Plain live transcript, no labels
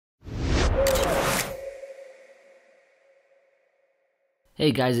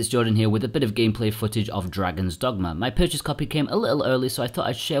Hey guys, it's Jordan here with a bit of gameplay footage of Dragon's Dogma. My purchase copy came a little early, so I thought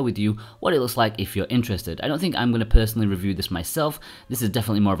I'd share with you what it looks like if you're interested. I don't think I'm going to personally review this myself. This is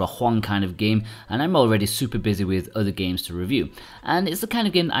definitely more of a Juan kind of game, and I'm already super busy with other games to review. And it's the kind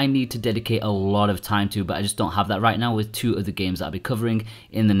of game I need to dedicate a lot of time to, but I just don't have that right now with two other games that I'll be covering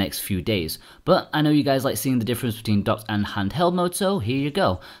in the next few days. But I know you guys like seeing the difference between docked and handheld mode, so here you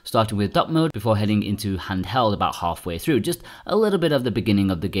go. Starting with dock mode before heading into handheld about halfway through. Just a little bit of the beginning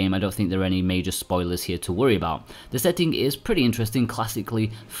of the game. I don't think there are any major spoilers here to worry about. The setting is pretty interesting,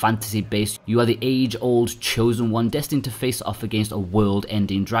 classically fantasy based. You are the age-old chosen one destined to face off against a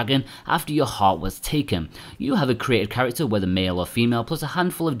world-ending dragon after your heart was taken. You have a created character, whether male or female, plus a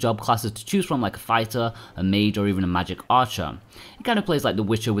handful of job classes to choose from, like a fighter, a mage, or even a magic archer. It kind of plays like The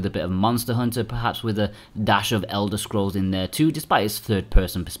Witcher with a bit of Monster Hunter, perhaps with a dash of Elder Scrolls in there too, despite its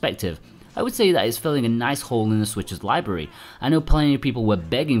third-person perspective. I would say that it's filling a nice hole in the Switch's library. I know plenty of people were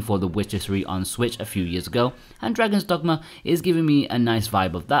begging for The Witcher 3 on Switch a few years ago, and Dragon's Dogma is giving me a nice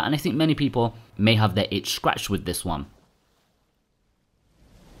vibe of that, and I think many people may have their itch scratched with this one.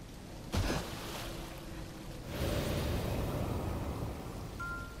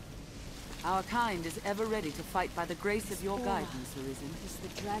 Our kind is ever ready to fight by the grace of your guidance, Arisen. Is the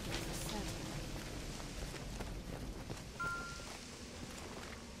dragon for certain?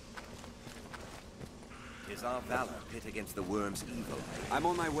 Is our valor pit against the worm's evil? I'm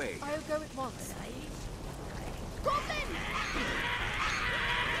on my way. I'll go at once.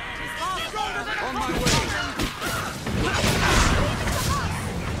 On my way!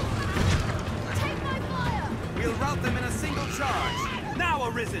 Take my fire! We'll rout them in a single charge! Now,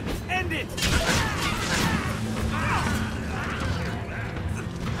 Arisen! End it! Their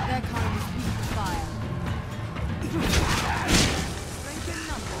kind is weak to fire. Strength in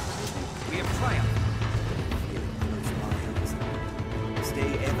numbers, Arisen. We have triumphed!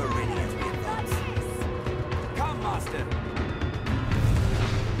 Stay ever ready as we advance. Come, Master!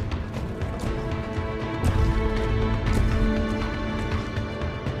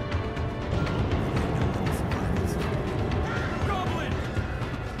 Goblin!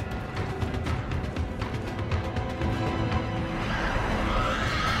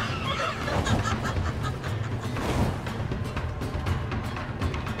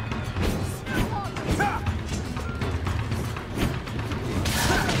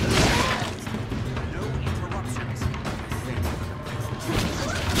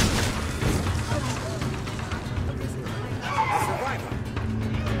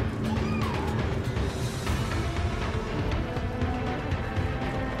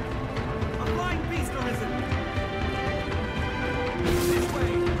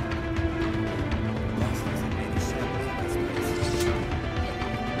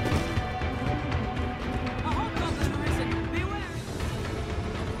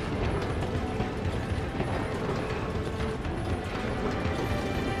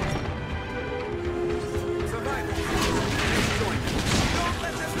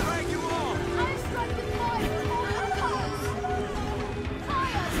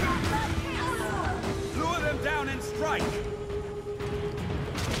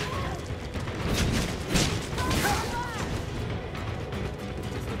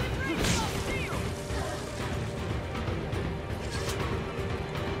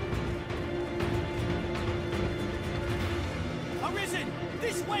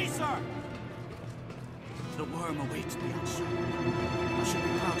 This way, sir! The worm awaits beyond shore. I should be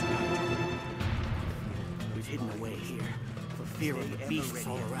proud about it. We've hidden away here, for fear of the beasts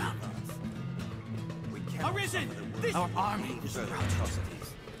all around. Arisen! Our army is routed.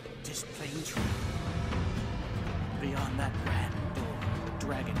 'Tis plain true. Beyond that grand door, the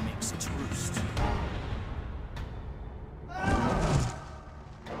dragon makes its roost.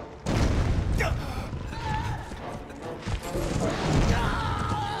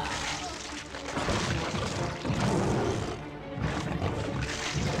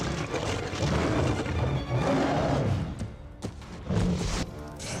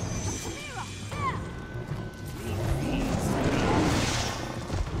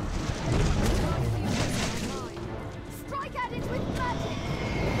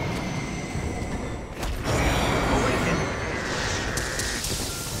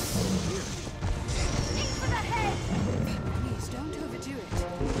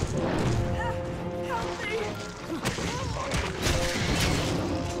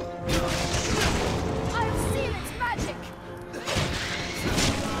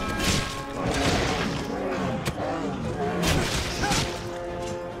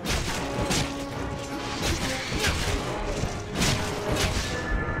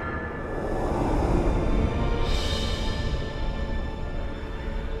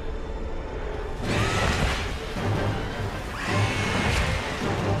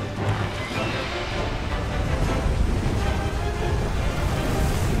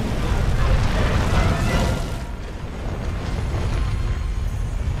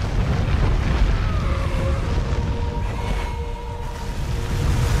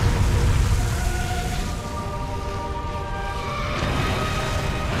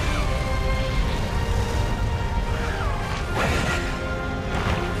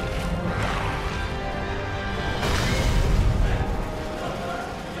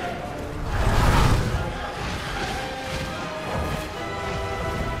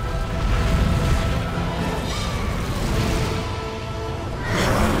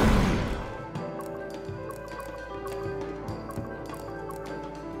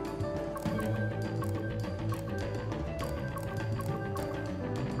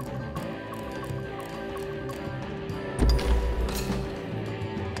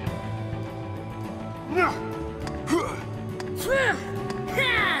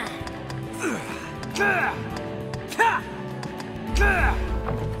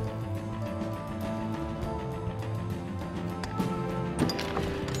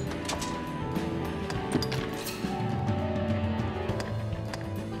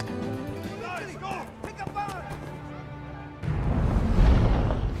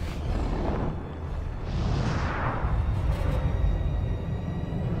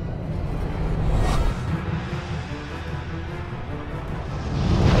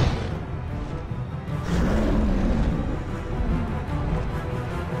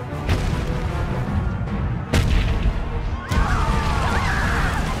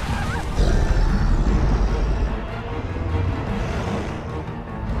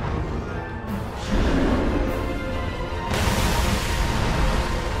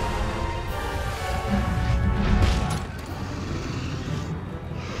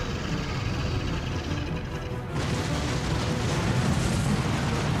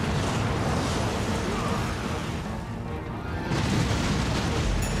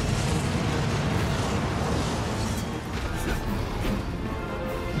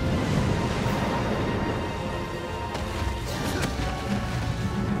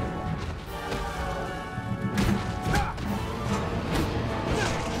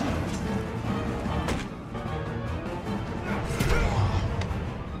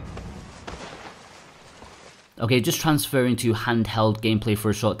 Okay, just transferring to handheld gameplay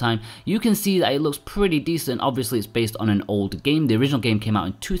for a short time, you can see that it looks pretty decent. Obviously it's based on an old game. The original game came out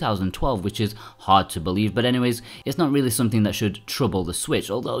in 2012, which is hard to believe, but anyways, it's not really something that should trouble the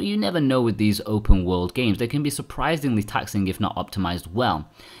Switch, although you never know with these open world games. They can be surprisingly taxing if not optimized well.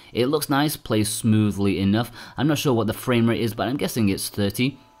 It looks nice, plays smoothly enough. I'm not sure what the frame rate is, but I'm guessing it's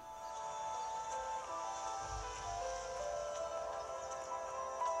 30.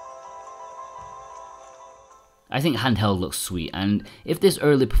 I think handheld looks sweet, and if this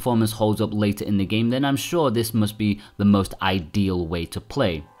early performance holds up later in the game, then I'm sure this must be the most ideal way to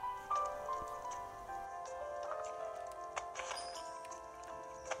play.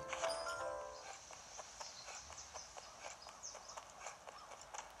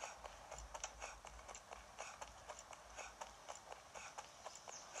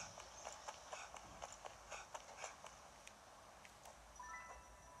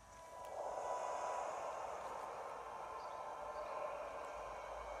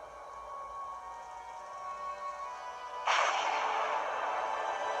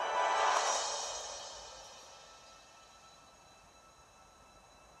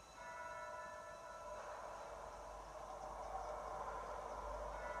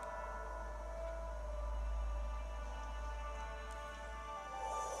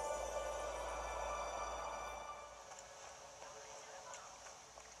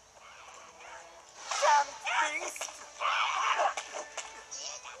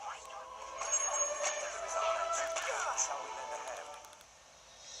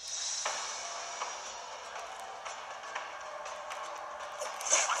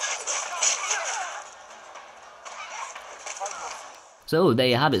 So there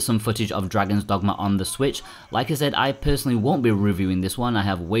you have it, some footage of Dragon's Dogma on the Switch. Like I said, I personally won't be reviewing this one. I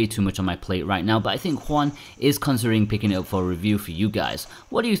have way too much on my plate right now, but I think Juan is considering picking it up for a review for you guys.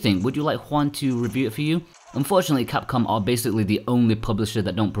 What do you think? Would you like Juan to review it for you? Unfortunately, Capcom are basically the only publisher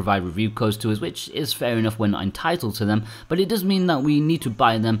that don't provide review codes to us, which is fair enough, we're not entitled to them, but it does mean that we need to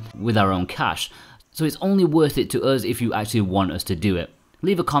buy them with our own cash. So it's only worth it to us if you actually want us to do it.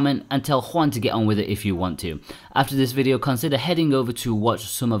 Leave a comment and tell Juan to get on with it if you want to. After this video, consider heading over to watch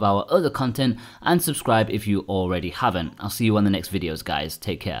some of our other content and subscribe if you already haven't. I'll see you on the next videos, guys.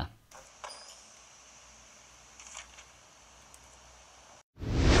 Take care.